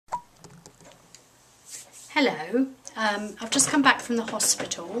Hello, I've just come back from the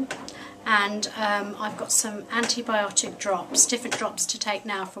hospital and I've got some antibiotic drops, different drops to take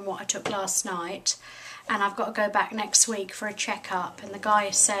now from what I took last night, and I've got to go back next week for a checkup, and the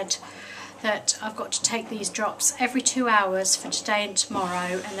guy said that I've got to take these drops every 2 hours for today and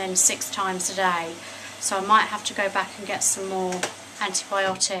tomorrow, and then 6 times a day. So I might have to go back and get some more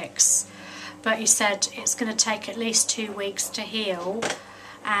antibiotics, but he said it's going to take at least 2 weeks to heal,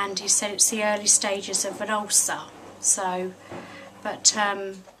 and he said it's the early stages of an ulcer. So, but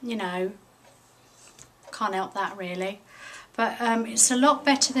you know, can't help that really. But it's a lot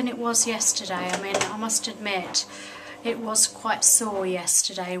better than it was yesterday. I mean, I must admit, it was quite sore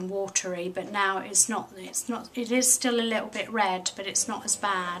yesterday and watery, but now it's not. It is still a little bit red, but it's not as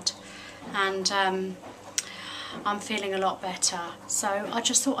bad, and I'm feeling a lot better. So I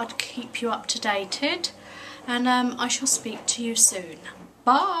just thought I'd keep you up to date, and I shall speak to you soon.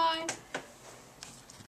 Bye.